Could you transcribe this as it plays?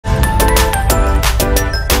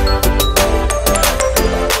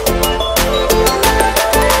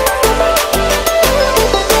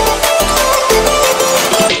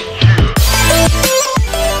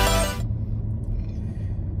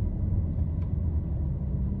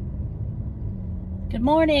Good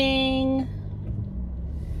morning.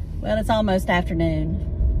 Well, it's almost afternoon.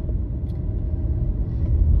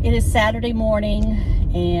 It is Saturday morning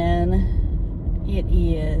and it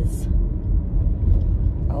is,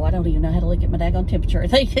 oh, I don't even know how to look at my daggone temperature. I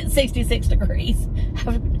think it's 66 degrees.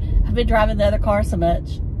 I've been driving the other car so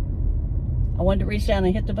much. I wanted to reach down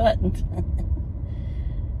and hit the button.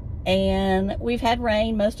 And we've had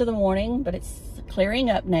rain most of the morning, but it's clearing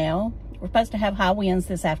up now. We're supposed to have high winds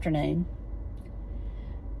this afternoon.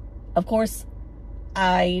 Of course,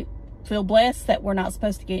 I feel blessed that we're not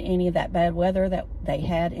supposed to get any of that bad weather that they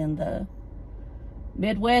had in the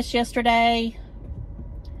Midwest yesterday.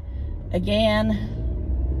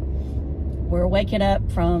 Again, we're waking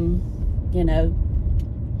up from, you know,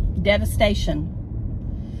 devastation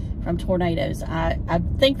from tornadoes. I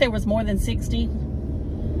think there was more than 60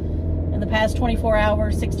 in the past 24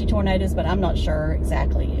 hours, 60 tornadoes, but I'm not sure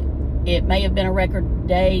exactly. It may have been a record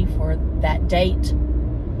day for that date.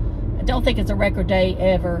 I don't think it's a record day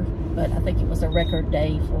ever, but I think it was a record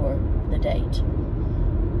day for the date.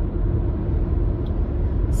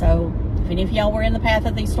 So if any of y'all were in the path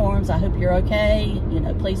of these storms, I hope you're okay. You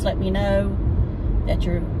know, please let me know that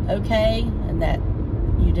you're okay and that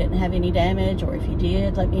you didn't have any damage, or if you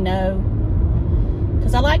did, let me know,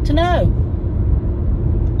 because I like to know.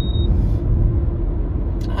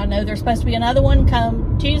 I know there's supposed to be another one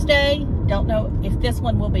come Tuesday. Don't know if this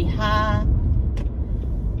one will be high.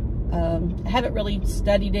 I haven't really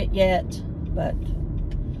studied it yet, but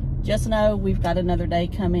just know we've got another day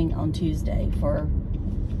coming on Tuesday for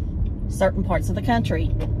certain parts of the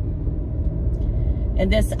country.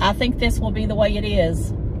 And this, I think this will be the way it is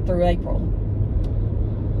through April.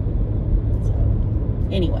 So,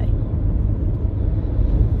 anyway,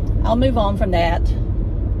 I'll move on from that.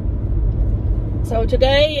 So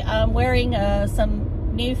today I'm wearing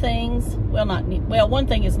some new things. Well, not new. Well, one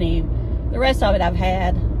thing is new. The rest of it I've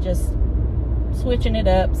had, just switching it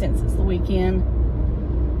up since it's the weekend.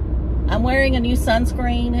 I'm wearing a new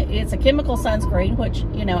sunscreen. It's a chemical sunscreen, which,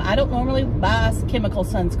 you know, I don't normally buy chemical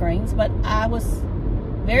sunscreens, but I was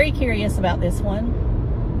very curious about this one.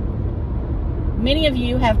 Many of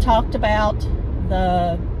you have talked about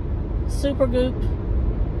the Supergoop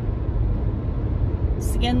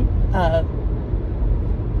skin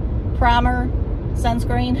primer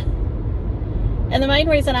sunscreen. And the main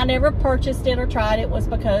reason I never purchased it or tried it was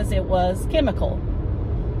because it was chemical.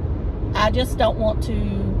 I just don't want to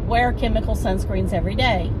wear chemical sunscreens every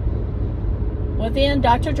day. Well, then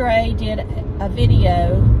Dr. Dre did a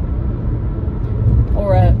video,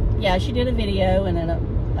 she did a video and then a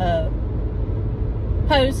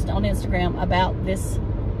post on Instagram about this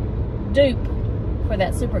dupe for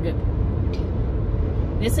that Supergoop.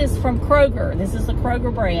 This is from Kroger. This is the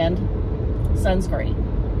Kroger brand sunscreen.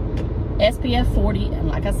 SPF 40, and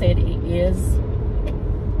like I said, it is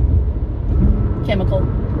chemical.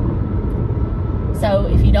 So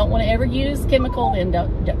if you don't want to ever use chemical, then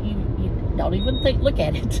don't even look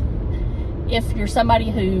at it. If you're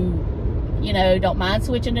somebody who, you know, don't mind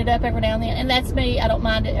switching it up every now and then, and that's me, I don't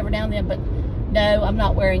mind it every now and then, but no, I'm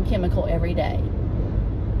not wearing chemical every day.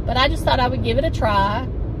 But I just thought I would give it a try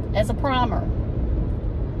as a primer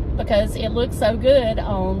because it looks so good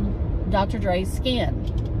on Dr. Dre's skin.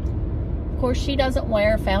 Of course, she doesn't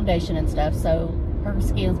wear foundation and stuff, so her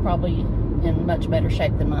skin's probably in much better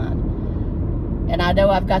shape than mine. And I know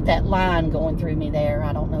I've got that line going through me there.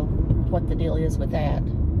 I don't know what the deal is with that.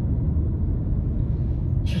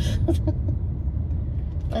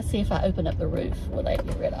 Let's see if I open up the roof. Will that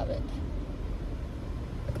get rid of it?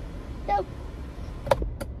 Nope.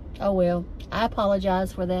 Oh well. I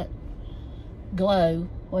apologize for that glow,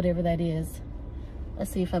 whatever that is. Let's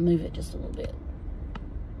see if I move it just a little bit.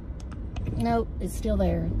 Nope, it's still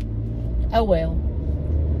there. Oh well.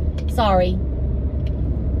 Sorry.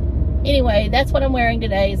 Anyway, that's what I'm wearing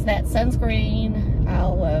today, is that sunscreen.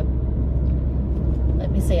 I'll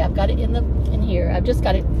let me see. I've got it in here. I've just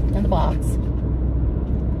got it in the box.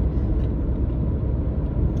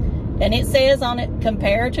 And it says on it,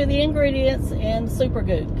 compare to the ingredients in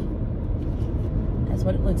Supergoop. That's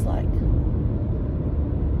what it looks like.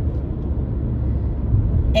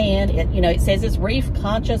 And it, you know, it says it's reef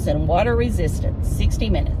conscious and water resistant, 60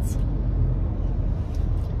 minutes.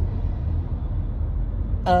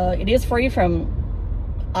 It is free from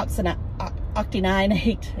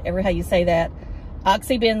octinoate, ever how you say that,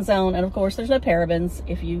 oxybenzone, and of course there's no parabens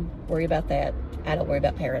if you worry about that. I don't worry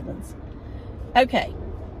about parabens. Okay.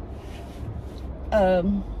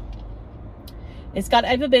 It's got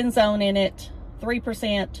avobenzone in it,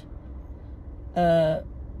 3%,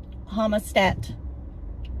 homostat,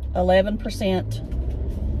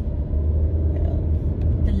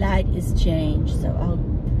 11%, the website is changed, so I'll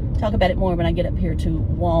talk about it more when I get up here to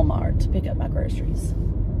Walmart to pick up my groceries.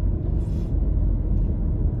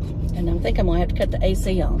 And I think I'm going to have to cut the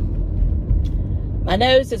AC on. My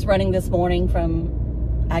nose is running this morning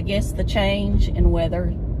from, I guess, the change in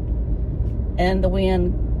weather and the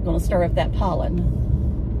wind going to stir up that pollen.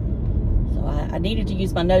 So I needed to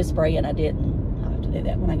use my nose spray and I didn't. I'll have to do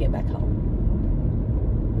that when I get back home.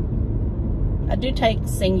 I do take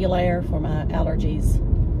Singulair for my allergies.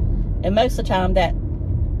 And most of the time that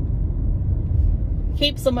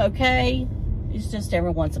keeps them okay. It's just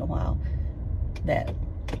every once in a while that,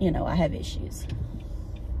 you know, I have issues.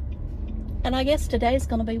 And I guess today's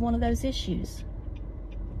going to be one of those issues.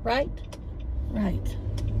 Right? Right.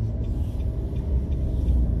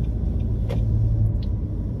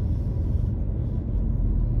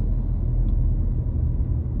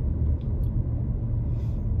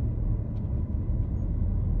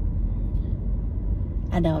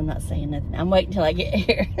 I know I'm not saying nothing. I'm waiting till I get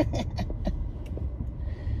here.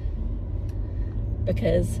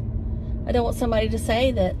 Because I don't want somebody to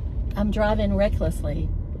say that I'm driving recklessly.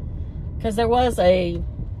 Because there was a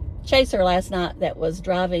chaser last night that was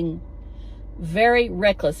driving very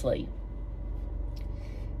recklessly.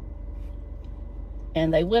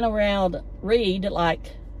 And they went around Reed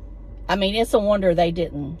like, I mean, it's a wonder they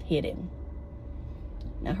didn't hit him.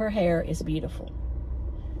 Now, her hair is beautiful.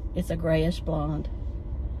 It's a grayish blonde.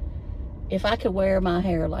 If I could wear my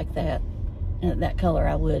hair like that, that color,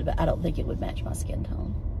 I would, but I don't think it would match my skin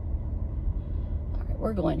tone. All right,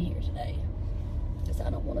 we're going here today because I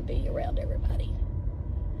don't want to be around everybody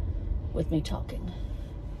with me talking.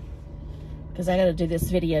 Because I got to do this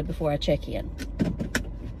video before I check in.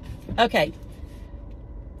 Okay.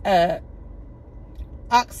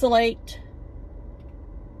 Oxalate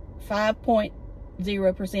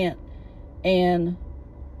 5.0% and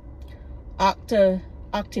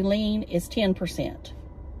octylene is 10%.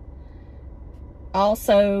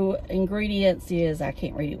 Also, ingredients is, I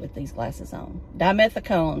can't read it with these glasses on,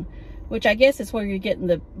 dimethicone, which I guess is where you're getting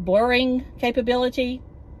the blurring capability,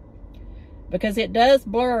 because it does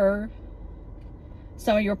blur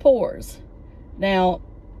some of your pores. Now,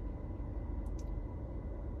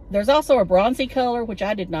 there's also a bronzy color, which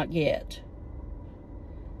I did not get.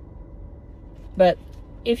 But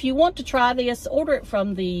if you want to try this, order it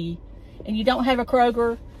from the, and you don't have a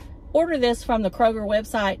Kroger, order this from the Kroger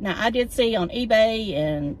website. Now, I did see on eBay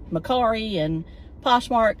and Macari and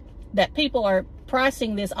Poshmark that people are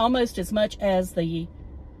pricing this almost as much as the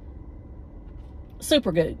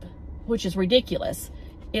Supergoop, which is ridiculous.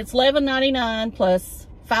 It's $11.99 plus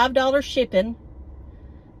 $5 shipping.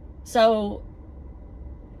 So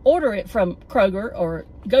order it from Kroger or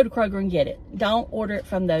go to Kroger and get it. Don't order it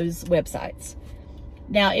from those websites.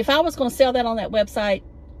 Now, if I was going to sell that on that website,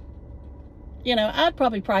 you know, I'd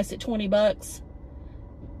probably price it $20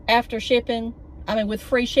 after shipping. I mean, with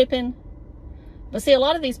free shipping. But see, a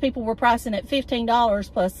lot of these people were pricing at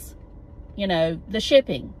 $15 plus, you know, the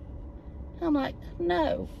shipping. I'm like,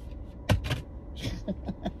 no.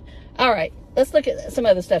 All right, let's look at some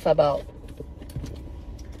other stuff I bought.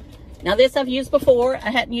 Now, this I've used before.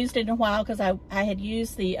 I hadn't used it in a while because I had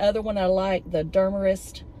used the other one I like, the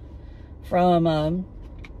Dermarist from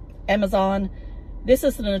Amazon. This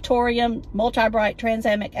is the Naturium Multi-Bright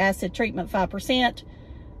Tranexamic Acid Treatment 5%.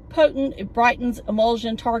 Potent, it brightens,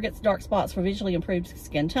 emulsion, targets dark spots for visually improved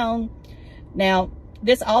skin tone. Now,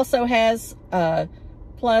 this also has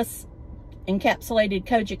plus encapsulated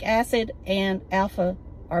kojic acid and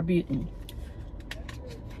alpha-arbutin.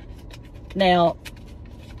 Now,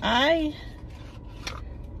 I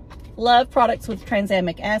love products with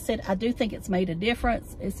tranexamic acid. I do think it's made a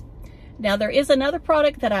difference. Now, there is another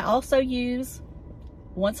product that I also use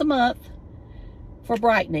once a month for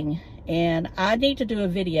brightening, and I need to do a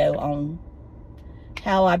video on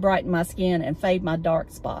how I brighten my skin and fade my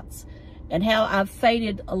dark spots and how I've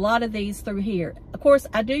faded a lot of these through here. Of course,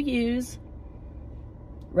 I do use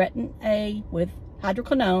Retin A with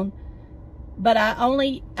Hydroquinoine, but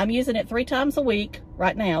I'm using it 3 times a week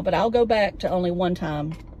right now, but I'll go back to only 1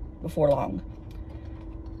 time before long.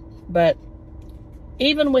 But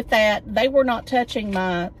even with that, they were not touching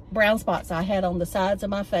my brown spots I had on the sides of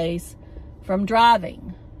my face from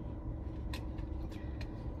driving.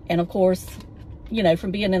 And of course, you know,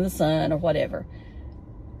 from being in the sun or whatever.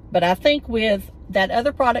 But I think with that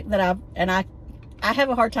other product that I have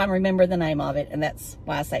a hard time remembering the name of it, and that's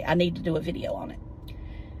why I say I need to do a video on it.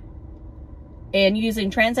 And using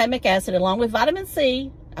tranexamic acid along with vitamin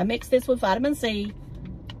C, I mix this with vitamin C,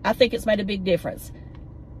 I think it's made a big difference.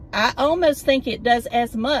 I almost think it does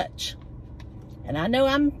as much, and I know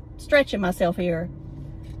I'm stretching myself here,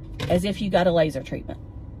 as if you got a laser treatment.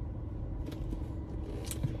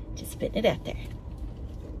 spitting it out there.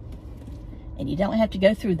 And you don't have to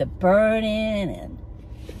go through the burning and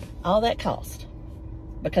all that cost.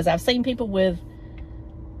 Because I've seen people with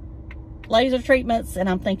laser treatments, and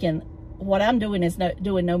I'm thinking, what I'm doing is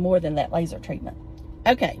doing no more than that laser treatment.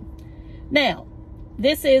 Okay, now,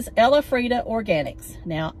 this is Freda Organics.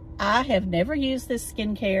 Now, I have never used this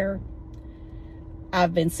skincare.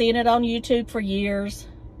 I've been seeing it on YouTube for years.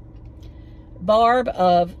 Barb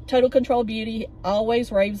of Total Control Beauty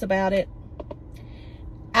always raves about it.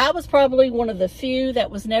 I was probably one of the few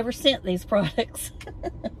that was never sent these products.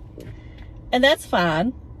 And that's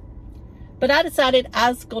fine. But I decided I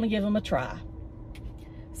was going to give them a try.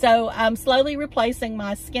 So I'm slowly replacing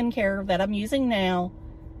my skincare that I'm using now,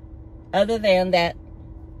 other than that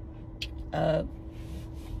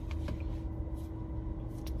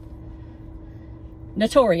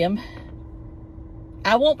Naturium.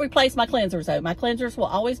 I won't replace my cleansers though. My cleansers will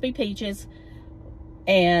always be peaches,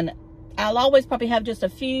 and I'll always probably have just a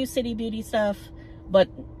few City Beauty stuff, but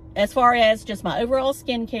as far as just my overall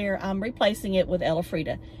skincare, I'm replacing it with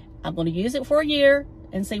Freda. I'm going to use it for a year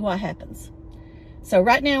and see what happens. So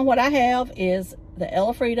right now what I have is the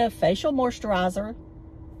Freda Facial Moisturizer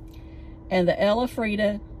and the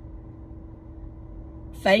Freda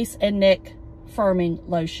Face and Neck Firming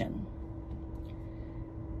Lotion.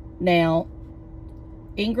 Now,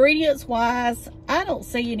 ingredients wise, I don't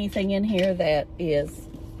see anything in here that is,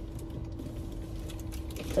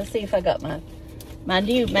 let's see if I got my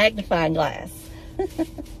new magnifying glass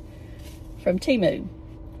from Temu.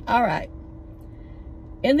 All right,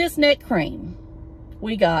 in this neck cream,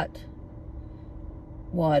 we got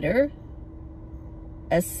water,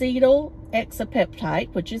 acetyl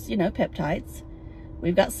hexapeptide, which is, you know, peptides.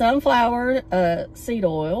 We've got sunflower seed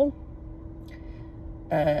oil,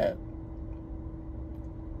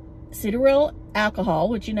 cetyl alcohol,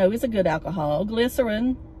 which you know is a good alcohol,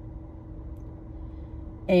 glycerin,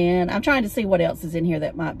 and I'm trying to see what else is in here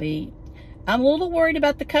that might be. I'm a little worried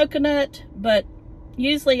about the coconut, but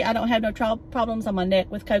usually I don't have no problems on my neck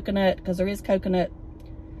with coconut, because there is coconut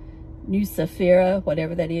nucifera,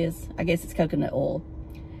 whatever that is. I guess it's coconut oil.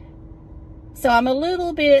 So I'm a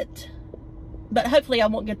little bit, but hopefully I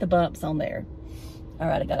won't get the bumps on there. All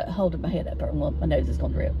right, I got to hold my head up, or my nose is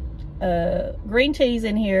going to drip. Green tea's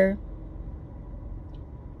in here.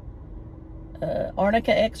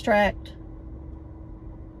 Arnica extract.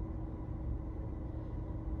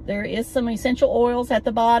 There is some essential oils at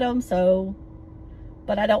the bottom, so,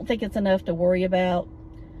 but I don't think it's enough to worry about.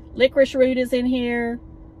 Licorice root is in here.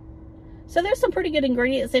 So there's some pretty good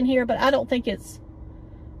ingredients in here, but I don't think it's,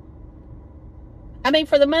 I mean,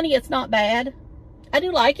 for the money, it's not bad. I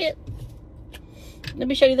do like it. Let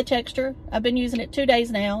me show you the texture. I've been using it 2 days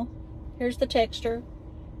now. Here's the texture.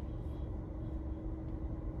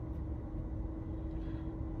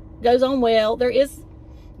 Goes on well. There is,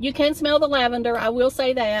 you can smell the lavender. I will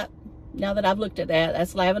say that. Now that I've looked at that,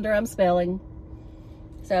 that's lavender I'm smelling.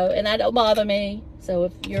 So, and that don't bother me. So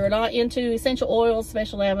if you're not into essential oils,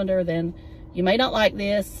 special lavender, then you may not like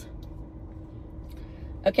this.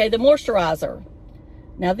 Okay, the moisturizer.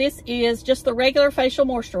 Now this is just the regular facial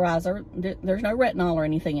moisturizer. There's no retinol or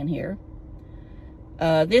anything in here.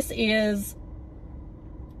 This is,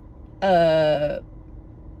 okay,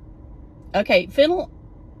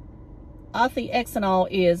 phenylethylenol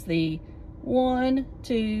is the 1,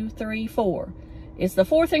 2, 3, 4. It's the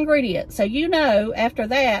 4th ingredient. So you know after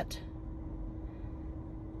that,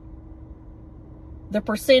 the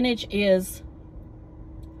percentage is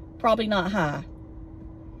probably not high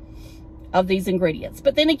of these ingredients.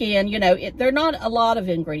 But then again, you know, there are not a lot of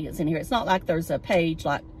ingredients in here. It's not like there's a page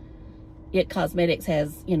like It Cosmetics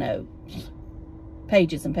has, you know,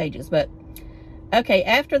 pages and pages. But, okay,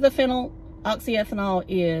 after the phenylethylenol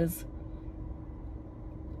is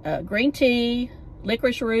green tea,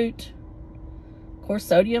 licorice root, of course,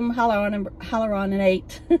 sodium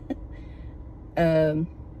hyaluronate.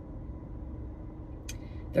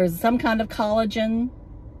 There's some kind of collagen.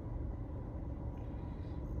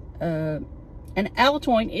 And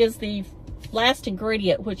Hydroquinoine is the last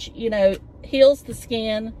ingredient, which, you know, heals the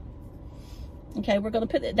skin. Okay, we're going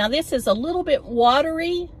to put it. Now, this is a little bit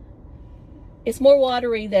watery. It's more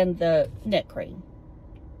watery than the neck cream.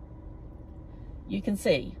 You can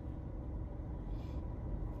see.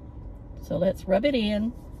 So let's rub it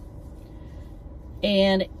in.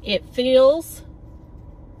 And it feels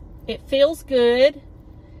good.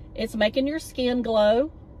 It's making your skin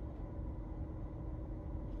glow.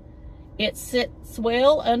 It sits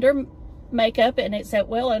well under makeup, and it sat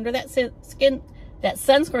well under that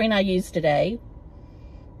sunscreen I used today.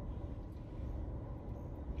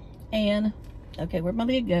 And, okay, where'd my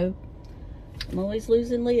lid go? I'm always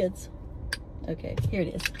losing lids. Okay, here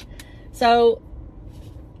it is. So,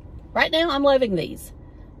 right now I'm loving these.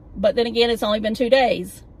 But then again, it's only been 2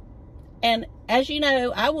 days. And as you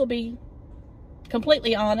know, I will be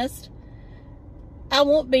completely honest. I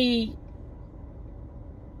won't be,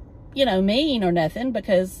 you know, mean or nothing,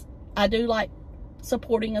 because I do like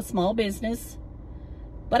supporting a small business.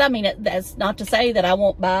 But I mean, that's not to say that I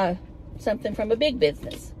won't buy something from a big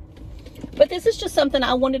business. But this is just something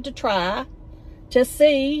I wanted to try to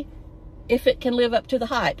see if it can live up to the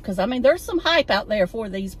hype. Because, I mean, there's some hype out there for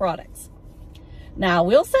these products. Now, I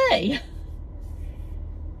will say,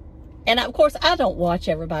 and of course, I don't watch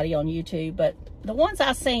everybody on YouTube, but the ones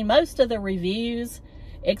I've seen, most of the reviews,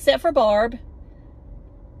 except for Barb,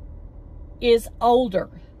 is older.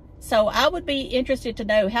 So I would be interested to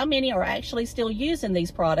know how many are actually still using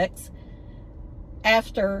these products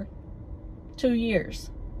after 2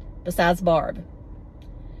 years, besides Barb.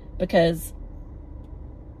 Because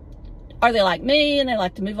are they like me and they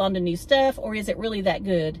like to move on to new stuff, or is it really that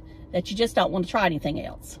good that you just don't want to try anything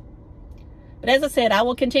else? But as I said, I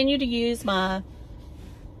will continue to use my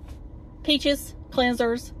Peaches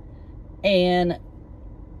cleansers and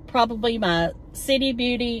probably my City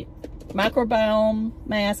Beauty Microbiome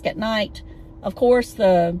Mask at night. Of course,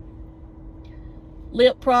 the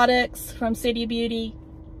lip products from City Beauty.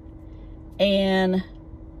 And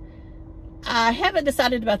I haven't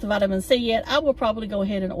decided about the vitamin C yet. I will probably go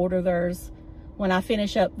ahead and order theirs when I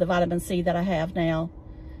finish up the vitamin C that I have now.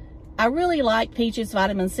 I really like Peaches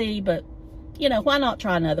vitamin C, but, you know, why not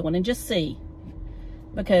try another one and just see?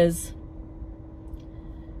 Because,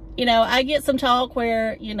 you know, I get some talk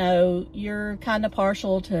where, you know, you're kind of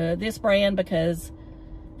partial to this brand because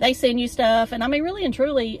they send you stuff. And I mean, really and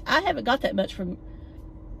truly, I haven't got that much from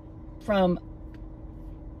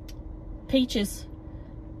Peaches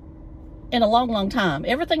in a long, long time.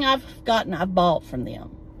 Everything I've gotten, I've bought from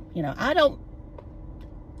them. You know, I don't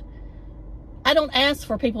ask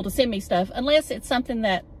for people to send me stuff unless it's something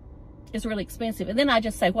that is really expensive. And then I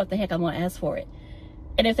just say, what the heck, I'm going to ask for it.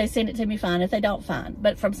 And if they send it to me, fine. If they don't, fine.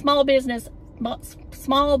 But from small businesses, no,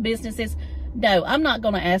 I'm not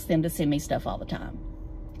going to ask them to send me stuff all the time.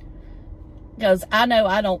 Because I know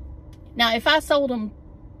I don't. Now, if I sold them,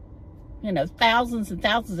 you know, thousands and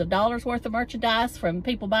thousands of dollars worth of merchandise from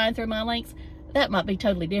people buying through my links, that might be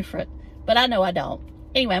totally different. But I know I don't.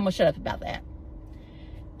 Anyway, I'm going to shut up about that.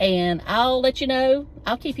 And I'll let you know.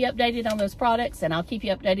 I'll keep you updated on those products, and I'll keep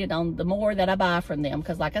you updated on the more that I buy from them.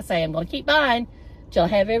 Because like I say, I'm going to keep buying till I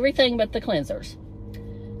have everything but the cleansers.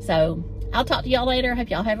 So I'll talk to y'all later. Hope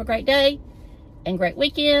y'all have a great day and great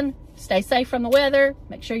weekend. Stay safe from the weather.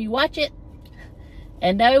 Make sure you watch it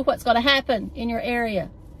and know what's going to happen in your area.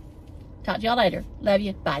 Talk to y'all later. Love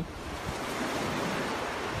you. Bye.